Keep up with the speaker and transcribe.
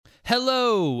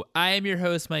Hello, I am your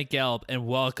host, Mike Gelb, and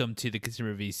welcome to the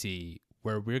Consumer VC,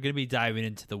 where we're going to be diving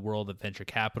into the world of venture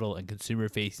capital and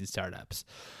consumer-facing startups.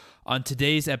 On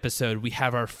today's episode, we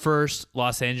have our first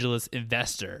Los Angeles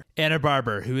investor, Anna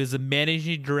Barber, who is the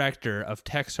managing director of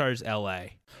Techstars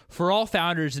LA. For all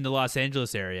founders in the Los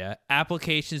Angeles area,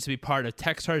 applications to be part of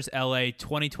Techstars LA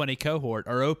 2020 cohort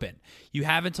are open. You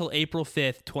have until April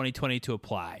 5th, 2020 to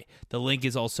apply. The link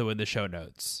is also in the show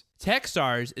notes.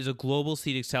 Techstars is a global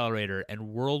seed accelerator and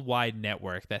worldwide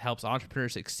network that helps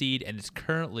entrepreneurs succeed and is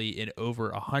currently in over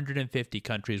 150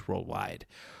 countries worldwide.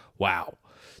 Wow.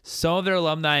 Some of their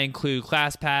alumni include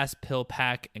ClassPass,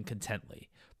 PillPack, and Contently.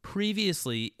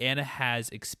 Previously, Anna has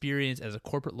experience as a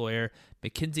corporate lawyer,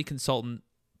 McKinsey consultant,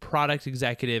 product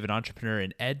executive, and entrepreneur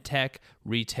in ed tech,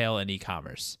 retail, and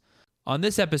e-commerce. On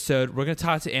this episode, we're going to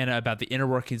talk to Anna about the inner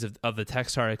workings of the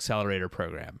Techstars Accelerator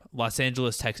program, Los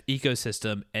Angeles Tech's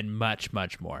ecosystem, and much,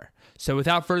 much more. So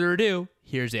without further ado,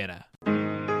 here's Anna.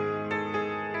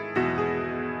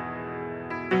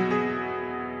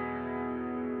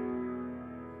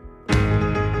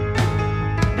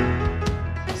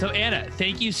 So Anna,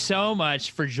 thank you so much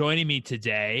for joining me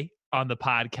today on the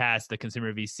podcast, The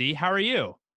Consumer VC. How are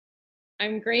you?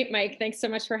 I'm great, Mike. Thanks so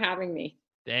much for having me.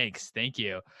 Thanks. Thank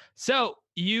you. So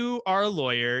you are a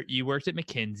lawyer, you worked at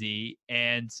McKinsey,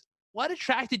 and what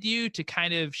attracted you to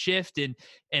kind of shift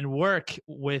and work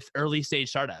with early stage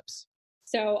startups?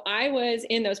 So I was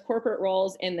in those corporate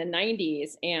roles in the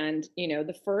 90s, and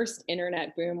the first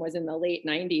internet boom was in the late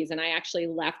 90s, and I actually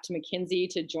left McKinsey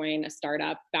to join a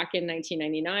startup back in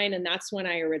 1999, and that's when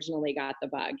I originally got the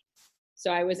bug. So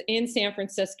I was in San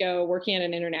Francisco working at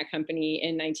an internet company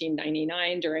in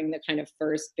 1999 during the kind of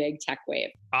first big tech wave.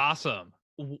 Awesome.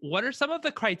 What are some of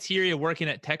the criteria working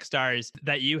at Techstars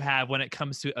that you have when it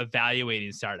comes to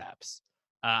evaluating startups?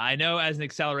 I know as an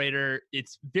accelerator,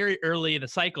 it's very early in the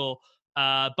cycle,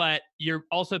 but you're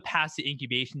also past the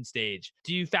incubation stage.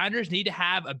 Do founders need to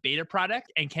have a beta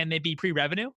product, and can they be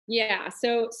pre-revenue? Yeah,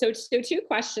 so two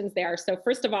questions there. So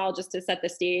first of all, just to set the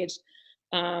stage,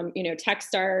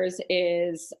 Techstars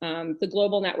is the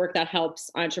global network that helps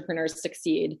entrepreneurs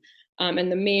succeed.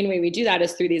 And the main way we do that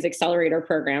is through these accelerator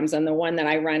programs. And the one that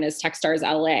I run is Techstars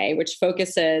LA, which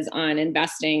focuses on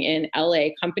investing in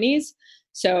LA companies.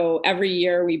 So every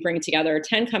year we bring together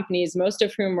 10 companies, most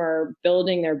of whom are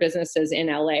building their businesses in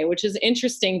LA, which is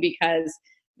interesting because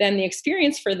then the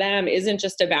experience for them isn't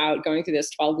just about going through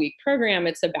this 12-week program.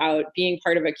 It's about being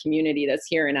part of a community that's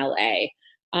here in LA.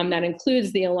 That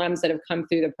includes the alums that have come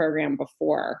through the program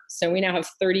before. So we now have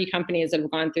 30 companies that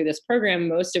have gone through this program,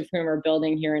 most of whom are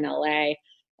building here in LA,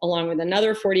 along with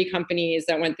another 40 companies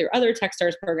that went through other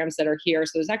Techstars programs that are here.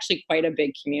 So there's actually quite a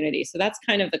big community. So that's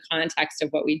kind of the context of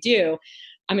what we do.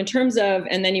 In terms of,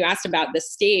 and then you asked about the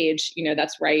stage,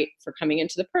 that's right for coming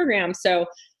into the program. So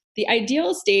the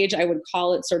ideal stage, I would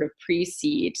call it sort of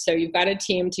pre-seed. So you've got a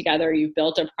team together, you've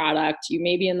built a product, you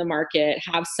may be in the market,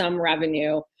 have some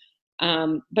revenue.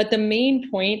 But the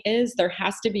main point is there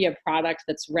has to be a product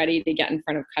that's ready to get in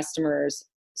front of customers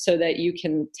so that you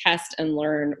can test and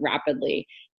learn rapidly.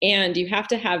 And you have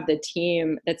to have the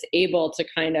team that's able to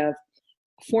kind of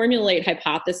formulate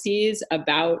hypotheses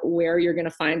about where you're going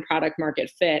to find product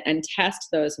market fit and test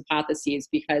those hypotheses,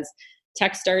 because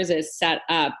Techstars is set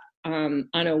up on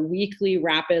a weekly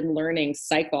rapid learning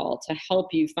cycle to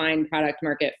help you find product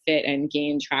market fit and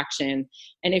gain traction.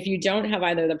 And if you don't have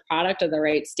either the product or the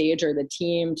right stage or the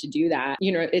team to do that,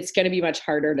 it's going to be much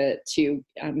harder to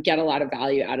get a lot of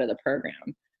value out of the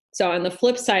program. So on the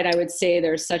flip side, I would say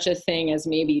there's such a thing as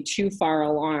maybe too far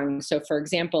along. So for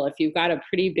example, if you've got a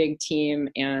pretty big team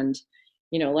and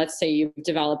let's say you've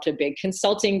developed a big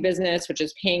consulting business, which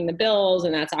is paying the bills,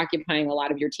 and that's occupying a lot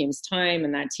of your team's time,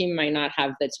 and that team might not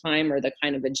have the time or the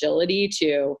kind of agility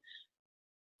to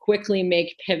quickly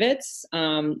make pivots,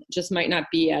 just might not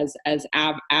be as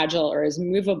agile or as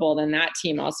movable, then that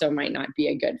team also might not be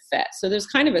a good fit. So there's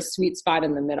kind of a sweet spot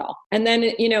in the middle. And then,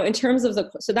 in terms of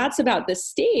so that's about the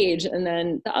stage. And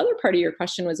then the other part of your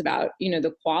question was about,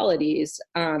 the qualities.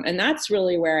 And that's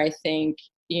really where I think,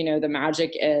 the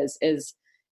magic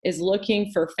is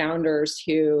looking for founders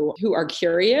who are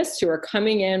curious, who are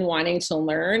coming in wanting to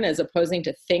learn, as opposing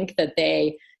to think that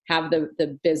they have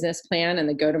the business plan and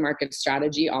the go-to-market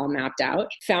strategy all mapped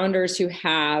out. Founders who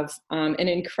have an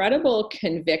incredible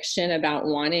conviction about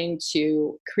wanting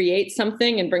to create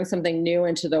something and bring something new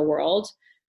into the world,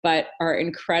 but are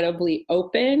incredibly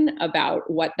open about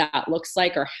what that looks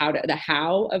like or the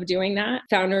how of doing that.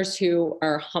 Founders who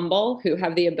are humble, who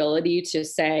have the ability to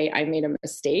say, I made a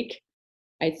mistake.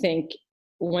 I think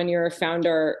when you're a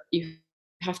founder, you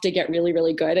have to get really,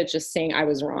 really good at just saying, I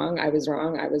was wrong, I was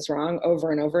wrong, I was wrong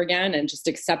over and over again, and just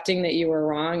accepting that you were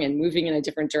wrong and moving in a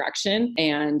different direction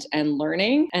and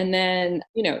learning. And then,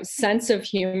 sense of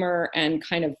humor and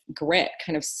kind of grit,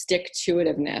 kind of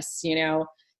stick-to-itiveness,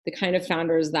 the kind of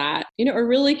founders that, are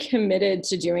really committed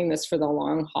to doing this for the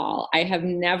long haul. I have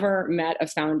never met a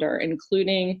founder,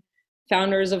 including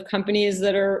founders of companies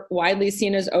that are widely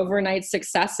seen as overnight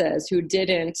successes, who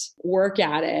didn't work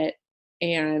at it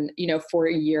and, for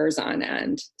years on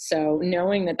end. So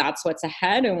knowing that that's what's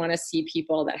ahead, I want to see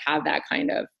people that have that kind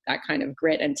of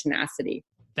grit and tenacity.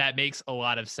 That makes a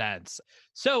lot of sense.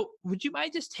 So would you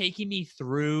mind just taking me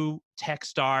through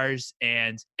Techstars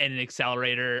and an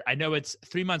Accelerator? I know it's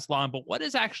 3 months long, but what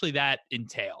does actually that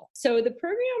entail? So the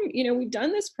program, we've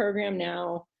done this program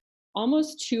now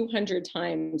almost 200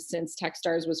 times since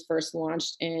Techstars was first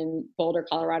launched in Boulder,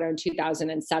 Colorado in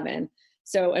 2007.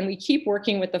 So, and we keep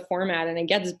working with the format, and it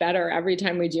gets better every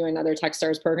time we do another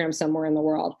Techstars program somewhere in the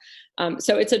world.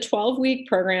 So it's a 12-week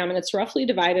program, and it's roughly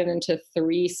divided into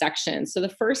 3 sections. So the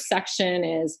first section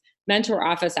is mentor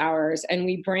office hours, and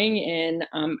we bring in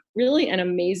really an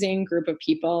amazing group of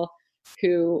people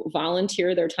who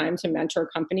volunteer their time to mentor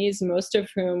companies, most of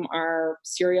whom are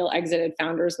serial exited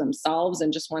founders themselves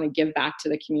and just want to give back to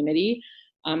the community.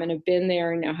 And have been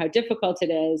there and know how difficult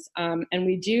it is. And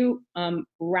we do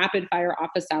rapid fire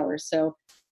office hours. So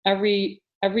every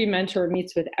mentor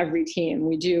meets with every team.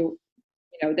 We do,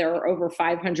 there are over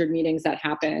 500 meetings that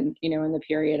happen, in the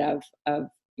period of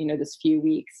this few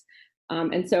weeks.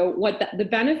 And so what the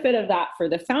benefit of that for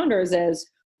the founders is,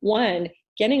 one,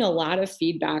 getting a lot of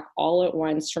feedback all at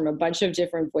once from a bunch of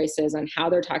different voices on how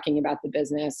they're talking about the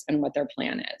business and what their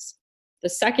plan is. The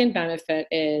second benefit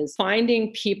is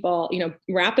finding people,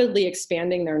 rapidly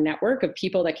expanding their network of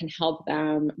people that can help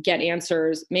them get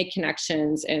answers, make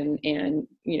connections, and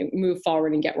move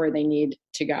forward and get where they need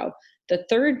to go. The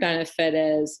third benefit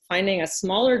is finding a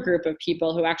smaller group of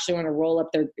people who actually want to roll up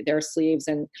their sleeves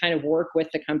and kind of work with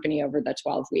the company over the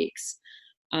 12 weeks.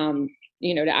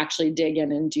 To actually dig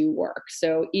in and do work.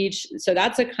 So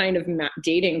that's a kind of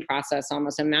dating process,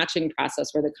 almost a matching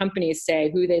process, where the companies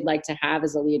say who they'd like to have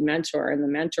as a lead mentor, and the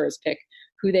mentors pick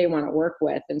who they want to work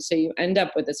with. And so you end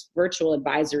up with this virtual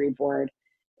advisory board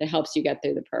that helps you get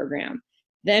through the program.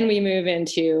 Then we move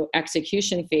into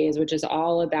execution phase, which is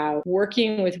all about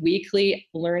working with weekly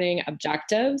learning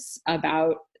objectives,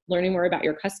 about learning more about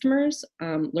your customers,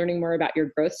 learning more about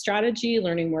your growth strategy,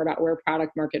 learning more about where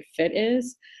product market fit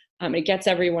is. It gets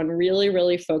everyone really,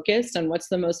 really focused on what's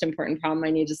the most important problem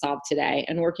I need to solve today,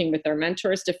 and working with their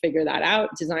mentors to figure that out,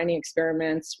 designing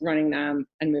experiments, running them,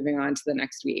 and moving on to the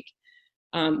next week,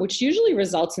 which usually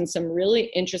results in some really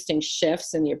interesting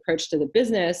shifts in the approach to the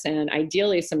business, and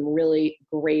ideally some really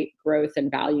great growth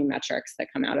and value metrics that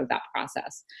come out of that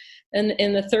process. And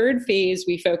in the third phase,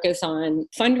 we focus on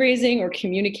fundraising or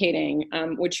communicating,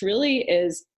 which really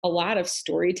is a lot of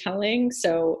storytelling.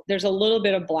 So there's a little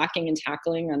bit of blocking and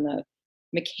tackling on the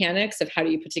mechanics of how do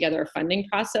you put together a funding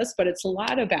process, but it's a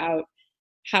lot about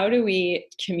how do we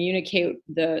communicate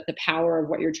the power of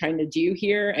what you're trying to do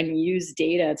here and use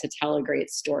data to tell a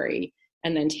great story,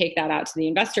 and then take that out to the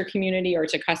investor community or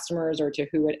to customers or to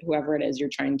whoever it is you're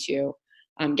trying to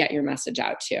get your message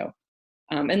out to.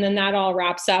 And then that all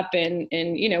wraps up in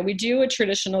we do a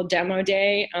traditional demo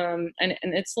day, and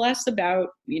it's less about,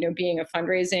 being a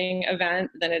fundraising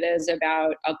event than it is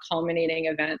about a culminating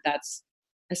event that's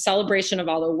a celebration of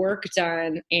all the work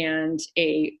done and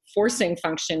a forcing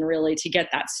function really to get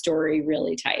that story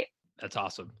really tight. That's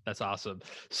awesome. That's awesome.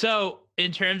 So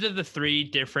in terms of the 3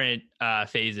 different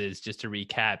phases, just to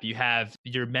recap, you have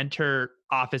your mentor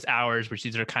office hours, which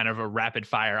these are kind of a rapid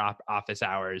fire office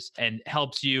hours, and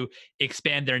helps you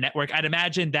expand their network. I'd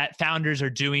imagine that founders are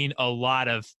doing a lot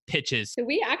of pitches. So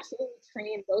we actually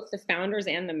train both the founders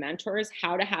and the mentors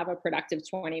how to have a productive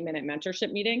 20-minute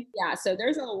mentorship meeting. Yeah, so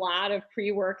there's a lot of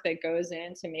pre-work that goes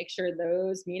in to make sure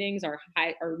those meetings are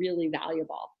really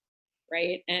valuable,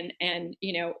 right? And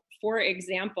for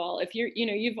example, if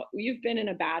you've been in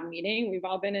a bad meeting, we've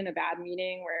all been in a bad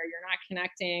meeting where you're not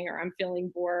connecting, or I'm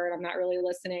feeling bored, I'm not really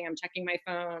listening, I'm checking my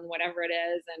phone, whatever it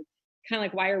is, and kind of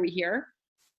like, why are we here?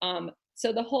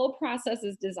 So the whole process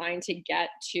is designed to get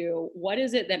to what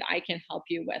is it that I can help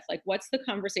you with? Like, what's the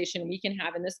conversation we can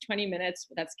have in this 20 minutes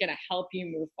that's going to help you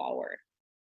move forward?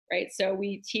 Right. So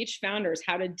we teach founders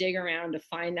how to dig around to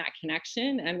find that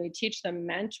connection, and we teach the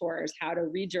mentors how to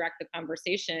redirect the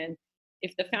conversation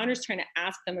if the founder's trying to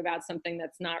ask them about something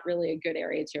that's not really a good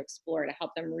area to explore, to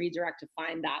help them redirect to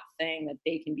find that thing that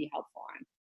they can be helpful on.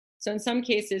 So in some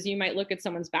cases, you might look at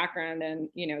someone's background and,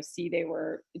 see they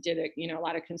did a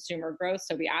lot of consumer growth.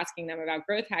 So be asking them about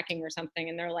growth hacking or something.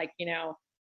 And they're like,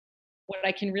 what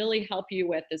I can really help you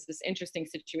with is this interesting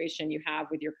situation you have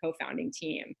with your co-founding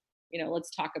team. Let's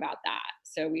talk about that.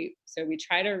 So we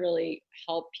try to really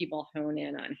help people hone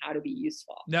in on how to be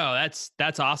useful. No,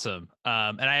 that's awesome.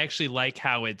 And I actually like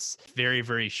how it's very,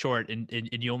 very short and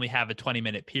you only have a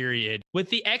 20-minute period. With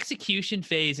the execution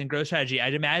phase and growth strategy,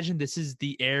 I'd imagine this is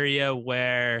the area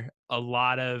where a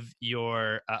lot of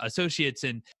your associates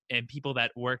and people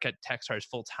that work at Techstars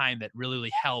full time that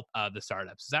really help the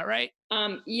startups. Is that right?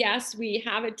 Yes, we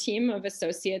have a team of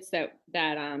associates that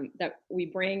we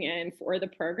bring in for the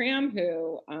program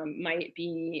who might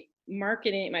be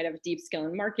marketing, might have a deep skill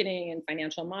in marketing and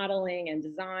financial modeling and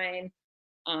design,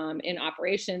 in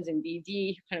operations and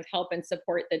BD, kind of help and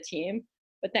support the team.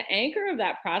 But the anchor of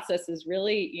that process is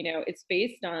really, it's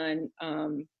based on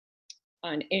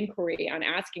inquiry, on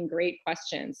asking great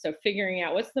questions. So figuring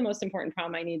out what's the most important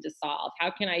problem I need to solve.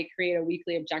 How can I create a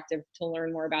weekly objective to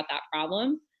learn more about that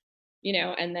problem?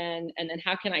 And then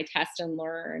how can I test and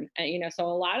learn? And, so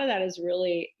a lot of that is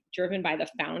really driven by the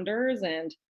founders.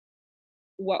 And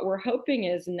what we're hoping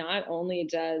is not only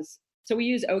so we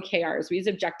use OKRs, we use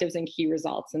objectives and key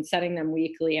results and setting them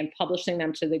weekly and publishing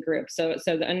them to the group. So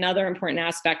another important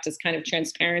aspect is kind of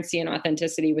transparency and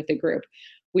authenticity with the group.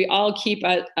 We all keep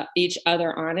each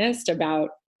other honest about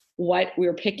what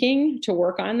we're picking to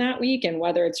work on that week and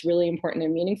whether it's really important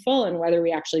and meaningful and whether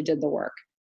we actually did the work.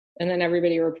 And then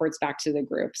everybody reports back to the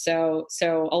group. So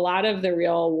a lot of the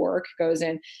real work goes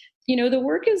in, the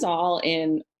work is all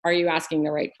in, are you asking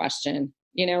the right question?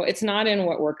 It's not in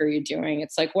what work are you doing?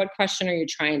 It's like, what question are you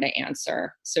trying to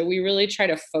answer? So we really try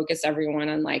to focus everyone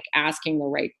on like asking the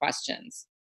right questions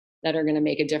that are going to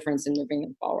make a difference in moving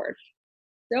them forward.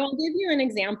 So I'll give you an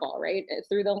example, right?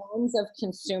 Through the lens of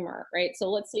consumer, right? So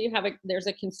let's say there's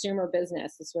a consumer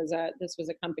business. This was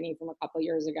a company from a couple of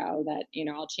years ago that,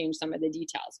 I'll change some of the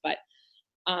details, but,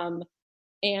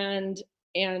 and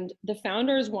the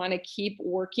founders want to keep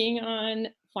working on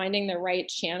finding the right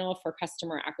channel for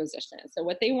customer acquisition. So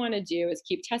what they want to do is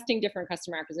keep testing different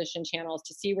customer acquisition channels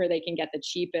to see where they can get the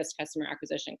cheapest customer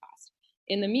acquisition cost.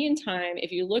 In the meantime, if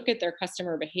you look at their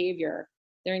customer behavior,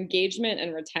 their engagement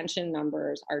and retention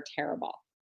numbers are terrible,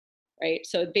 right?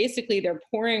 So basically they're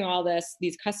pouring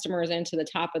these customers into the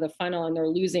top of the funnel and they're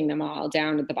losing them all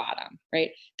down at the bottom,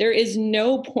 right? There is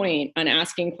no point on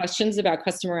asking questions about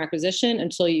customer acquisition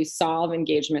until you solve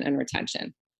engagement and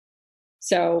retention.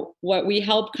 So what we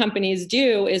help companies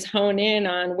do is hone in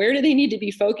on where do they need to be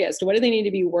focused? What do they need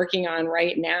to be working on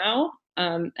right now?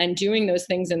 And doing those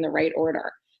things in the right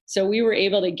order. So we were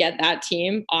able to get that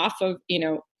team off of,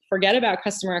 forget about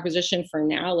customer acquisition for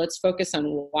now. Let's focus on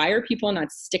why are people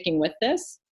not sticking with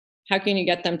this? How can you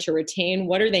get them to retain?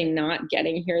 What are they not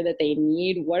getting here that they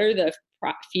need? What are the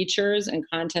features and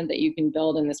content that you can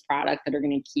build in this product that are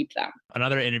going to keep them?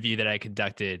 Another interview that I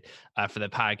conducted for the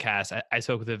podcast, I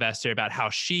spoke with an investor about how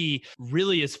she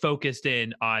really is focused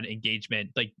in on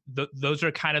engagement. Like those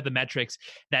are kind of the metrics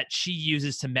that she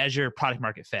uses to measure product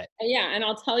market fit. Yeah. And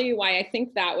I'll tell you why I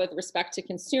think that with respect to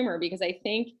consumer, because I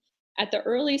think at the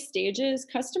early stages,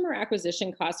 customer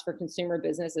acquisition costs for consumer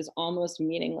business is almost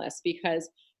meaningless because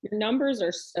your numbers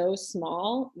are so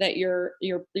small that you're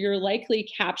likely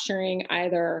capturing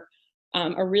either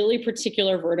a really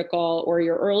particular vertical or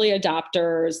your early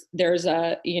adopters. There's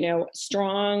a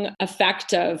strong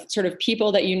effect of sort of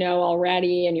people that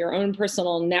already and your own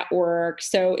personal network.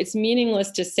 So it's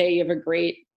meaningless to say you have a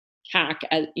great CAC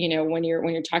when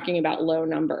you're talking about low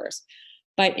numbers.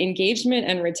 But engagement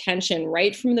and retention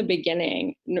right from the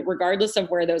beginning, regardless of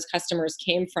where those customers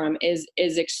came from, is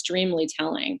extremely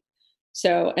telling.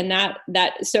 So, and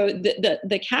so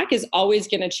the CAC is always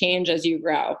going to change as you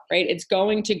grow, right? It's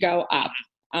going to go up.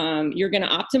 You're going to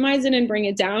optimize it and bring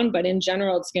it down, but in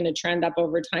general, it's going to trend up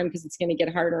over time because it's going to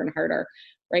get harder and harder,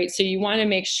 right? So you want to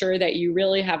make sure that you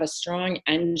really have a strong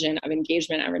engine of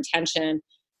engagement and retention,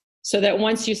 so that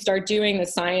once you start doing the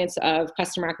science of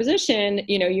customer acquisition,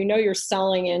 you're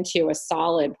selling into a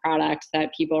solid product that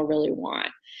people really want.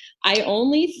 I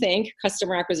only think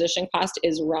customer acquisition cost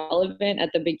is relevant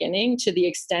at the beginning to the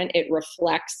extent it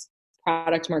reflects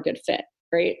product market fit.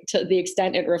 right? To the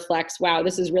extent it reflects, wow,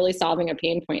 this is really solving a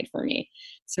pain point for me.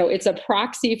 So it's a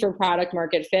proxy for product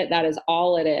market fit. That is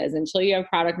all it is. Until you have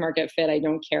product market fit, I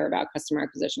don't care about customer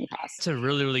acquisition costs. That's a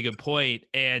really, really good point.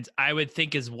 And I would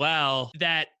think as well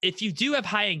that if you do have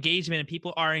high engagement and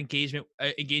people are engaged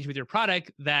with your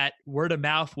product, that word of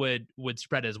mouth would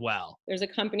spread as well. There's a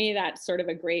company that's sort of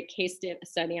a great case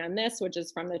study on this, which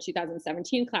is from the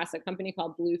 2017 class, a company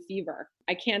called Blue Fever.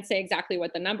 I can't say exactly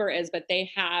what the number is, but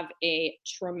they have a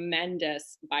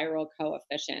tremendous viral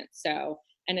coefficient.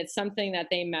 And it's something that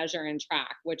they measure and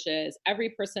track, which is every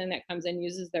person that comes in,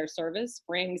 uses their service,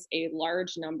 brings a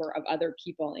large number of other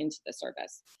people into the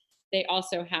service. They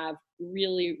also have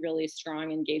really, really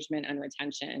strong engagement and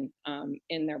retention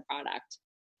in their product.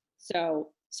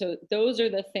 So those are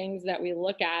the things that we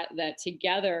look at that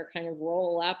together kind of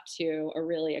roll up to a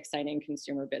really exciting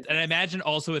consumer business. And I imagine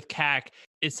also with CAC,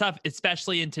 it's tough,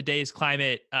 especially in today's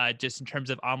climate, just in terms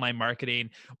of online marketing,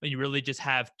 when you really just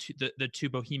have the two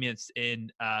behemoths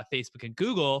in Facebook and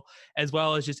Google, as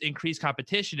well as just increased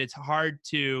competition. It's hard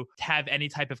to have any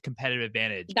type of competitive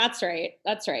advantage. That's right.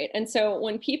 And so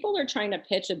when people are trying to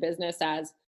pitch a business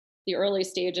as the early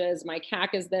stages, my CAC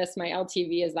is this, my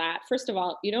LTV is that. First of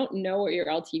all, you don't know what your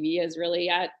LTV is really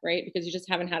yet, right? Because you just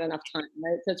haven't had enough time,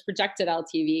 right? So it's projected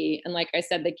LTV. And like I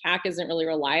said, the CAC isn't really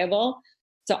reliable.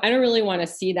 So I don't really want to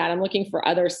see that. I'm looking for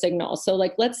other signals. So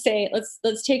like, let's take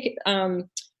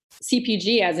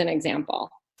CPG as an example.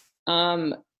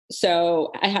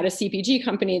 So I had a CPG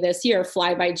company this year,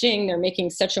 Fly by Jing. They're making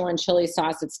Sichuan chili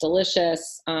sauce. It's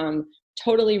delicious.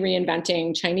 Totally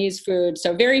reinventing Chinese food.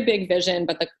 So very big vision,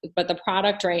 but the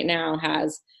product right now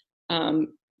has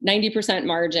 90%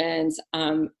 margins,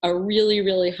 a really,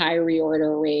 really high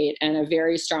reorder rate, and a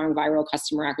very strong viral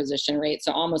customer acquisition rate.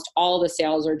 So almost all the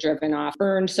sales are driven off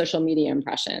earned social media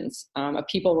impressions of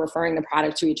people referring the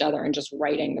product to each other and just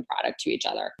writing the product to each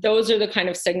other. Those are the kind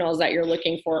of signals that you're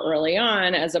looking for early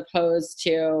on, as opposed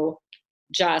to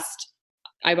just,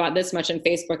 I bought this much in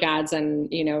Facebook ads and,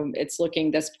 it's looking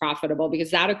this profitable,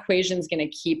 because that equation is going to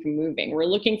keep moving. We're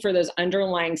looking for those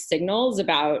underlying signals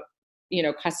about,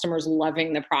 customers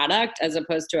loving the product, as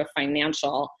opposed to a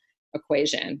financial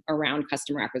equation around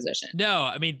customer acquisition. No,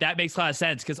 I mean, that makes a lot of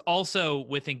sense, because also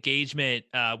with engagement,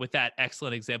 with that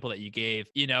excellent example that you gave,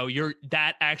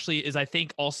 that actually is, I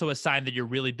think, also a sign that you're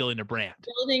really building a brand.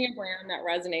 Building a brand that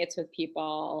resonates with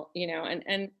people,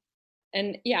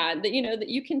 and yeah, that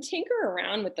you can tinker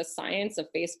around with the science of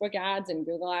Facebook ads and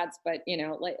Google ads, but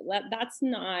that's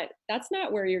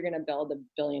not where you're going to build $1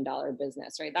 billion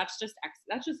business, right? That's just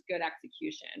good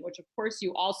execution, which of course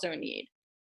you also need,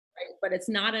 right? But it's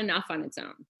not enough on its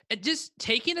own. Just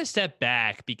taking a step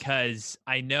back, because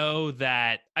I know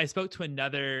that I spoke to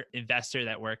another investor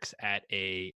that works at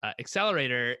a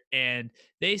accelerator, and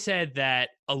they said that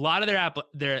a lot of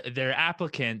their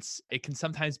applicants, it can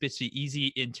sometimes be easy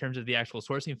in terms of the actual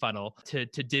sourcing funnel to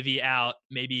divvy out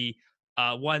maybe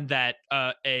one that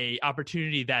a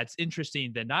opportunity that's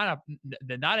interesting than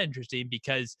not interesting,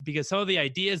 because some of the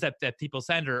ideas that people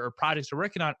send or projects we're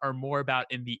working on are more about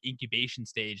in the incubation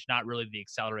stage, not really the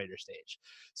accelerator stage.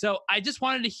 So I just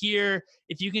wanted to hear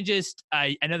if you can just,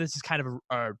 I know this is kind of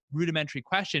a rudimentary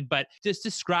question, but just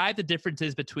describe the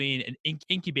differences between an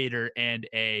incubator and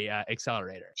a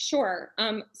accelerator. Sure.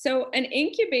 So an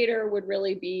incubator would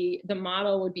really be, the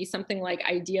model would be something like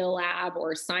Idea Lab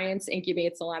or Science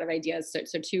incubates a lot of ideas.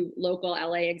 So two local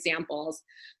LA examples,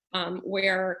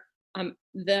 where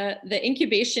the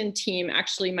incubation team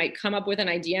actually might come up with an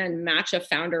idea and match a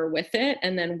founder with it,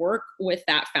 and then work with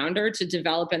that founder to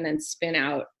develop and then spin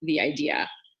out the idea.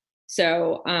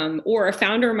 So, or a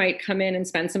founder might come in and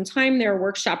spend some time there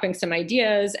workshopping some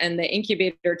ideas, and the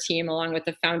incubator team, along with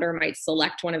the founder, might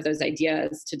select one of those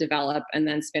ideas to develop and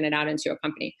then spin it out into a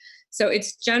company. So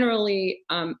it's generally,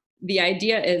 the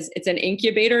idea is it's an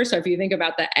incubator. So if you think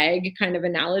about the egg kind of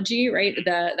analogy, right,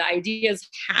 the idea is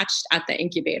hatched at the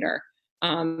incubator,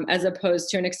 as opposed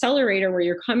to an accelerator where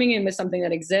you're coming in with something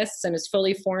that exists and is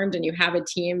fully formed and you have a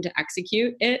team to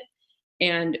execute it.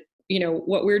 And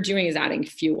what we're doing is adding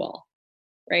fuel,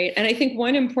 right? And I think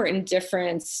one important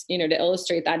difference, to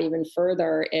illustrate that even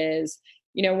further is,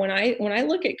 when I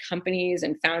look at companies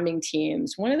and founding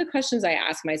teams, one of the questions I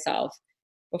ask myself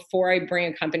before I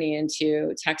bring a company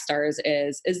into Techstars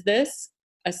is this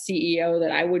a CEO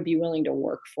that I would be willing to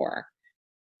work for?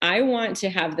 I want to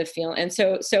have the feeling. And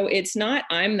so it's not,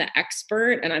 I'm the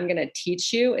expert and I'm going to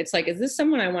teach you. It's like, is this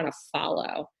someone I want to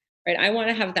follow? Right? I want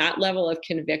to have that level of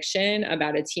conviction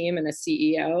about a team and a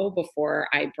CEO before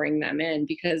I bring them in,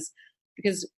 because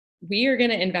we are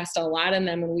going to invest a lot in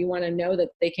them, and we want to know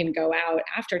that they can go out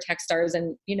after Techstars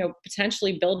and,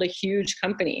 potentially build a huge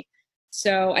company.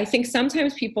 So I think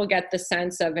sometimes people get the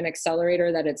sense of an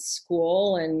accelerator that it's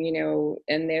school and,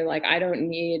 and they're like, I don't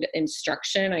need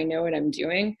instruction. I know what I'm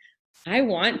doing. I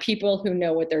want people who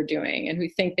know what they're doing and who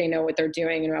think they know what they're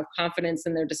doing and who have confidence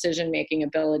in their decision-making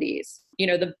abilities.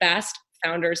 The best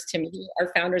founders to me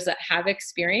are founders that have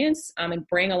experience and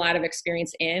bring a lot of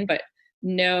experience in, but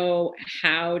know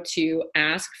how to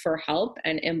ask for help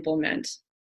and implement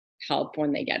help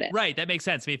when they get it. Right. That makes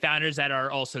sense. I mean, founders that are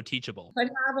also teachable. But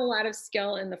have a lot of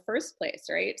skill in the first place,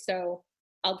 right? So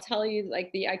I'll tell you,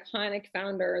 like, the iconic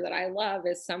founder that I love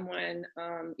is someone,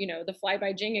 the Fly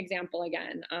by Jing example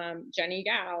again. Jenny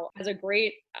Gao has a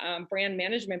great brand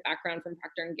management background from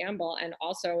Procter and Gamble, and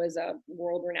also is a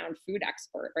world-renowned food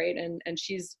expert, right? And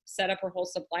she's set up her whole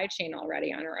supply chain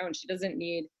already on her own. She doesn't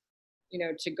need,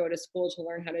 to go to school to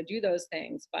learn how to do those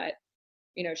things, but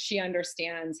she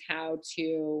understands how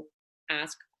to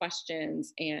ask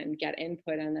questions and get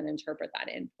input and then interpret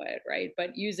that input, right?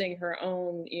 But using her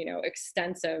own,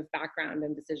 extensive background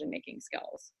and decision-making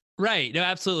skills. Right. No,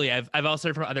 absolutely. I've also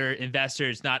heard from other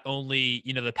investors, not only,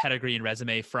 the pedigree and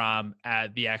resume from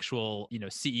the actual,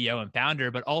 CEO and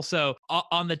founder, but also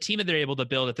on the team that they're able to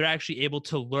build, if they're actually able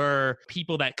to lure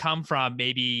people that come from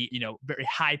maybe, very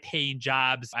high paying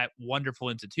jobs at wonderful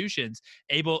institutions,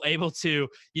 able to,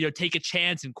 take a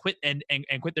chance and quit and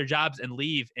quit their jobs and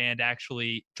leave and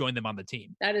actually join them on the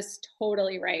team. That is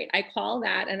totally right. I call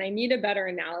that, and I need a better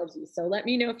analogy, so let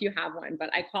me know if you have one,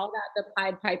 but I call that the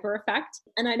Pied Piper effect.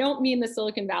 And I don't mean the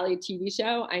Silicon Valley TV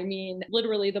show. I mean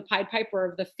literally the Pied Piper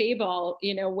of the fable,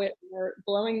 with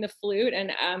blowing the flute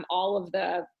and all of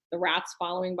the rats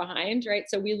following behind, right?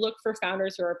 So we look for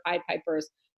founders who are Pied Pipers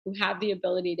who have the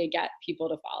ability to get people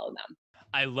to follow them.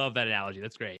 I love that analogy.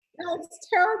 That's great. No, it's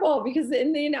terrible because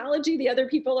in the analogy, the other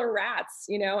people are rats,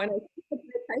 and I think the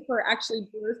Pied Piper actually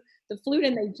blows the flute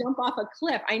and they jump off a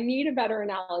cliff. I need a better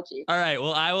analogy. All right.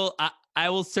 Well, I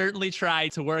will certainly try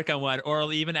to work on one, or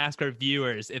I'll even ask our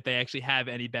viewers if they actually have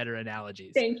any better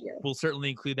analogies. Thank you. We'll certainly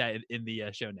include that in the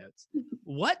show notes.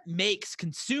 What makes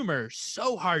consumers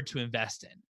so hard to invest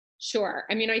in? Sure.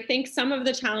 I mean, I think some of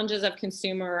the challenges of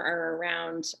consumer are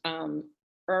around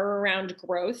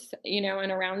growth,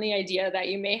 and around the idea that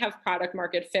you may have product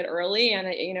market fit early and,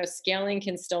 scaling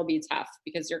can still be tough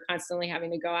because you're constantly having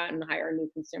to go out and hire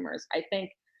new consumers. I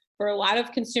think for a lot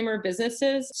of consumer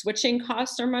businesses, switching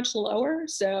costs are much lower.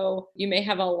 So you may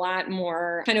have a lot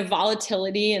more kind of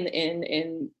volatility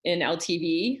in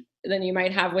LTV than you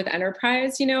might have with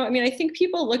enterprise. I think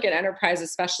people look at enterprise,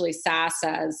 especially SaaS,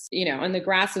 as, and the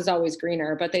grass is always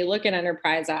greener, but they look at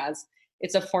enterprise as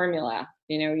it's a formula.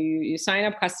 You sign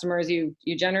up customers, you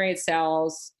generate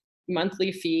sales,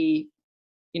 monthly fee,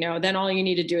 then all you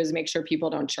need to do is make sure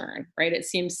people don't churn, right? It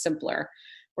seems simpler.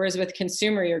 Whereas with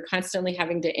consumer, you're constantly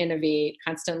having to innovate,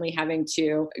 constantly having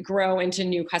to grow into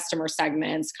new customer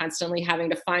segments, constantly having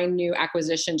to find new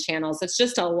acquisition channels. It's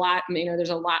just a lot, there's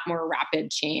a lot more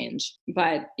rapid change.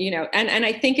 But, and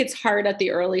I think it's hard at the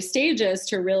early stages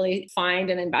to really find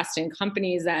and invest in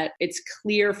companies that it's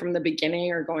clear from the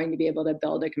beginning are going to be able to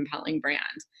build a compelling brand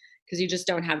because you just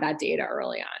don't have that data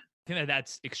early on. I think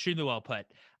that's extremely well put.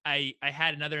 I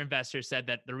had another investor said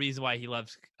that the reason why he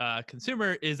loves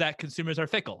consumer is that consumers are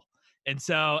fickle. And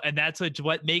that's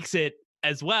what makes it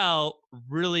as well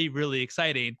really, really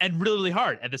exciting and really, really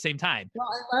hard at the same time. Well,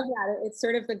 I love that. It's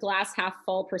sort of the glass half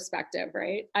full perspective,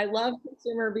 right? I love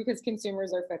consumer because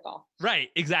consumers are fickle. Right.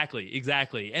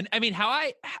 Exactly. And I mean, how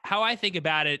I think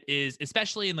about it is,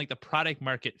 especially in like the product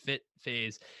market fit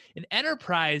phase, in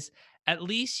enterprise, at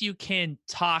least you can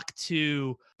talk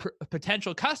to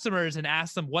potential customers and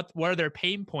ask them what are their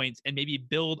pain points and maybe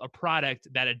build a product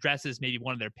that addresses maybe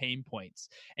one of their pain points.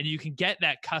 And you can get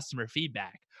that customer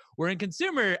feedback. Where in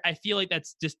consumer, I feel like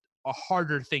that's just a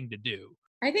harder thing to do.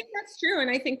 I think that's true.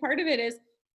 And I think part of it is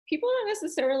people don't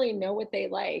necessarily know what they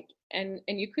like. And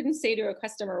you couldn't say to a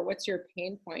customer, what's your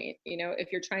pain point?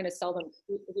 If you're trying to sell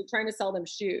them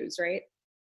shoes, right?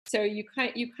 So you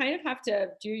kind of have to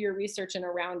do your research in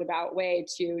a roundabout way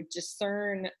to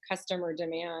discern customer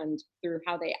demand through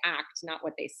how they act, not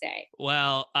what they say.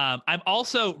 Well, I'm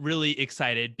also really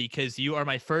excited because you are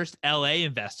my first LA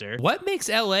investor. What makes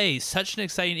LA such an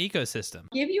exciting ecosystem?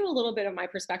 I'll give you a little bit of my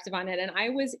perspective on it. And I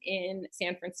was in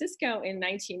San Francisco in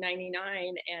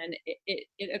 1999, and it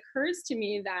occurs to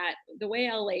me that the way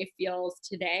LA feels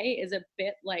today is a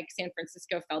bit like San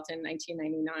Francisco felt in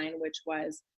 1999, which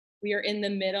was we are in the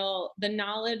middle, the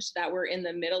knowledge that we're in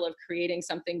the middle of creating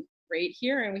something great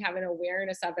here, and we have an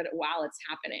awareness of it while it's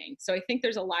happening. So I think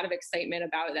there's a lot of excitement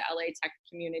about the LA tech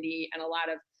community and a lot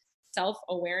of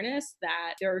self-awareness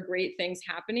that there are great things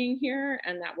happening here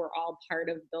and that we're all part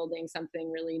of building something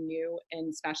really new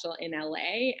and special in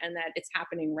LA, and that it's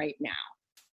happening right now.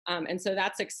 And so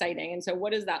that's exciting. And so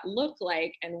what does that look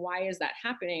like and why is that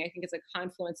happening? I think it's a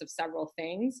confluence of several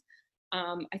things.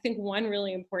 I think one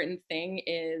really important thing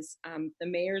is the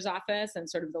mayor's office and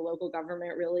sort of the local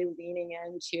government really leaning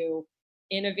into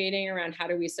innovating around how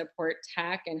do we support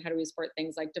tech and how do we support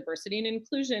things like diversity and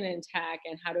inclusion in tech,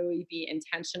 and how do we be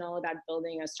intentional about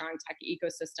building a strong tech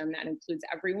ecosystem that includes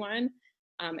everyone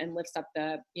and lifts up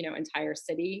the entire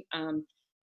city.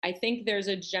 I think there's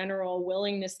a general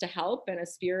willingness to help and a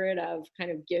spirit of kind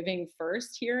of giving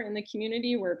first here in the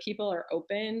community, where people are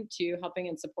open to helping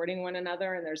and supporting one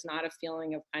another, and there's not a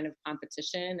feeling of kind of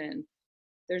competition, and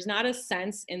there's not a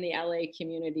sense in the LA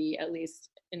community, at least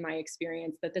in my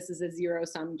experience, that this is a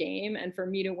zero-sum game, and for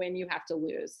me to win, you have to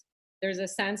lose. There's a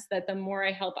sense that the more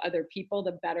I help other people,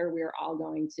 the better we're all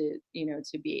going to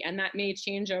be. And that may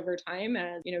change over time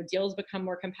as, deals become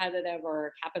more competitive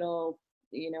or capital,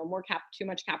 too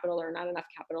much capital or not enough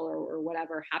capital or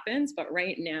whatever happens. But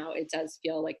right now it does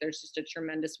feel like there's just a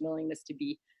tremendous willingness to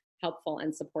be helpful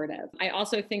and supportive. I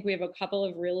also think we have a couple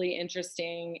of really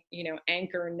interesting,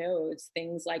 anchor nodes,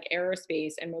 things like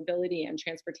aerospace and mobility and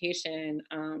transportation,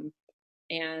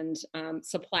 and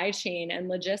supply chain and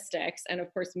logistics, and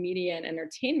of course media and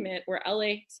entertainment, where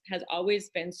LA has always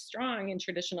been strong in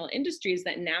traditional industries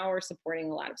that now are supporting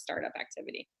a lot of startup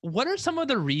activity. What are some of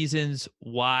the reasons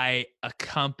why a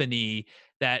company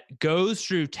that goes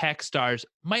through Techstars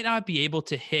might not be able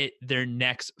to hit their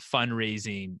next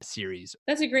fundraising series?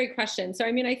 That's a great question. So,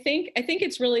 I think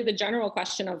it's really the general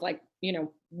question of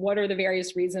what are the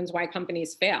various reasons why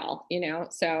companies fail,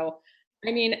 So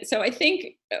I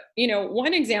think,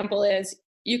 one example is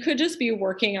you could just be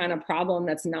working on a problem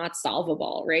that's not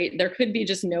solvable, right? There could be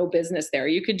just no business there.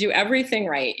 You could do everything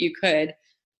right. You could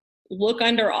look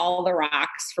under all the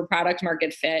rocks for product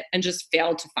market fit and just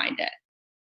fail to find it.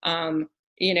 And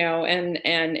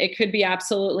it could be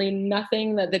absolutely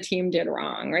nothing that the team did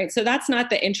wrong, right? So that's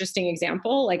not the interesting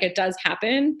example. It does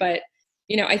happen, but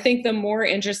I think the more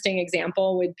interesting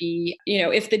example would be,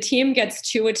 if the team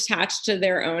gets too attached to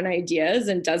their own ideas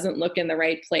and doesn't look in the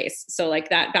right place. So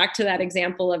back to that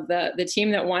example of the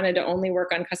team that wanted to only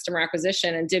work on customer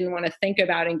acquisition and didn't want to think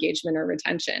about engagement or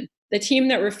retention. The team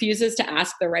that refuses to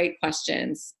ask the right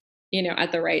questions,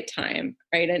 at the right time,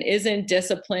 right? And isn't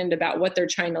disciplined about what they're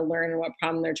trying to learn and what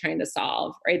problem they're trying to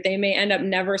solve, right? They may end up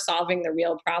never solving the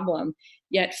real problem,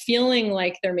 yet feeling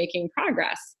like they're making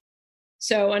progress.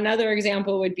 So another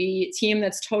example would be a team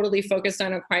that's totally focused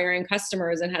on acquiring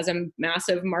customers and has a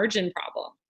massive margin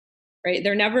problem, right?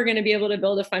 They're never going to be able to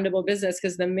build a fundable business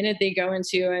because the minute they go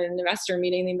into an investor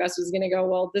meeting, the investor is going to go,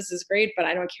 well, this is great, but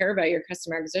I don't care about your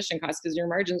customer acquisition costs because your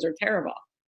margins are terrible.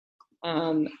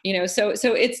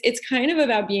 So it's kind of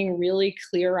about being really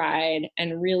clear-eyed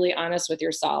and really honest with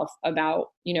yourself about,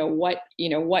 what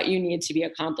you need to be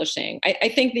accomplishing. I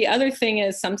think the other thing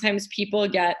is sometimes people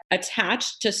get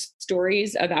attached to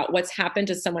stories about what's happened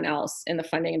to someone else in the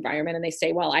funding environment. And they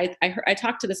say, well, I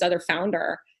talked to this other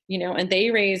founder, and they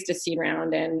raised a seed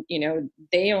round and,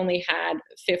 they only had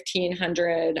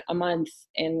 1,500 a month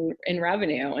in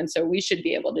revenue. And so we should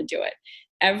be able to do it.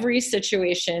 Every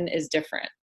situation is different.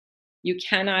 You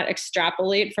cannot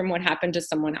extrapolate from what happened to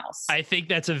someone else. I think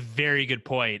that's a very good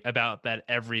point about that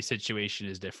every situation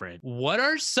is different. What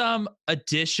are some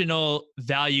additional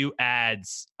value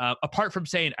adds, apart from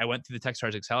saying I went through the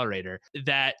Techstars Accelerator,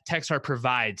 that Techstars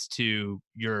provides to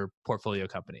your portfolio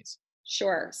companies?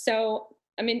 Sure. So,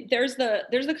 there's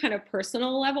the kind of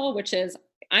personal level, which is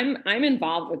I'm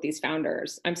involved with these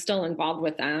founders. I'm still involved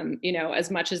with them, as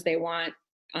much as they want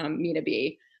me to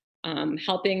be.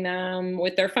 Helping them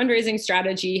with their fundraising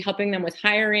strategy, helping them with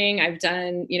hiring. I've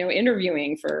done,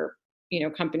 interviewing for,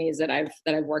 companies that I've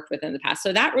worked with in the past.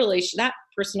 So that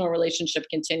personal relationship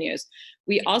continues.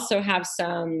 We also have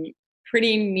some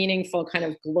pretty meaningful kind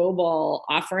of global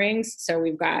offerings. So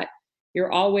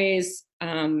you're always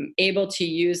able to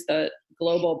use the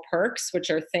global perks,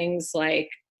 which are things like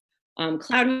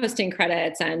cloud hosting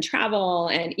credits and travel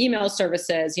and email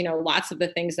services, lots of the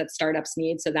things that startups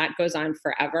need. So that goes on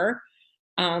forever.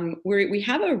 We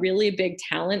have a really big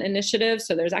talent initiative.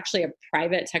 So there's actually a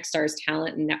private Techstars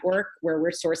talent network where we're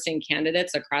sourcing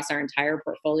candidates across our entire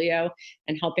portfolio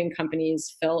and helping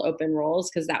companies fill open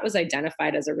roles, because that was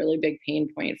identified as a really big pain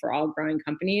point for all growing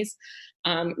companies.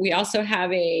 We also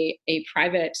have a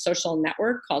private social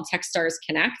network called Techstars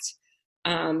Connect,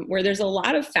 where there's a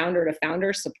lot of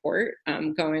founder-to-founder support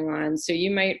going on. So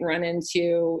you might run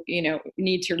into,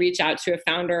 need to reach out to a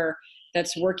founder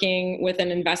that's working with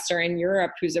an investor in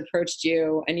Europe who's approached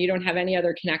you, and you don't have any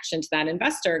other connection to that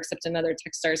investor except another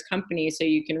Techstars company. So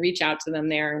you can reach out to them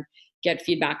there and get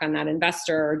feedback on that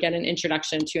investor or get an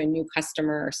introduction to a new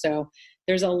customer. So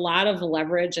there's a lot of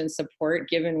leverage and support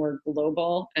given we're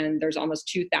global and there's almost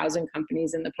 2,000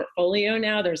 companies in the portfolio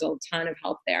now. There's a ton of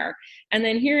help there. And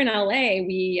then here in LA,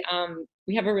 we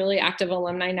have a really active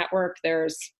alumni network.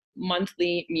 There's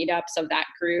monthly meetups of that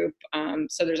group.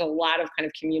 So there's a lot of kind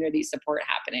of community support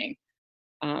happening,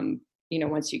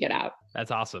 once you get out.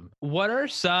 That's awesome. What are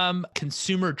some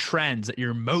consumer trends that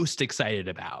you're most excited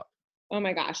about? Oh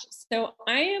my gosh. So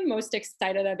I am most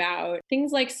excited about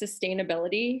things like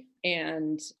sustainability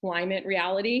and climate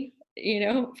reality,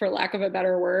 for lack of a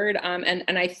better word.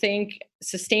 And I think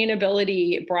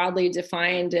sustainability broadly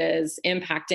defined is impacting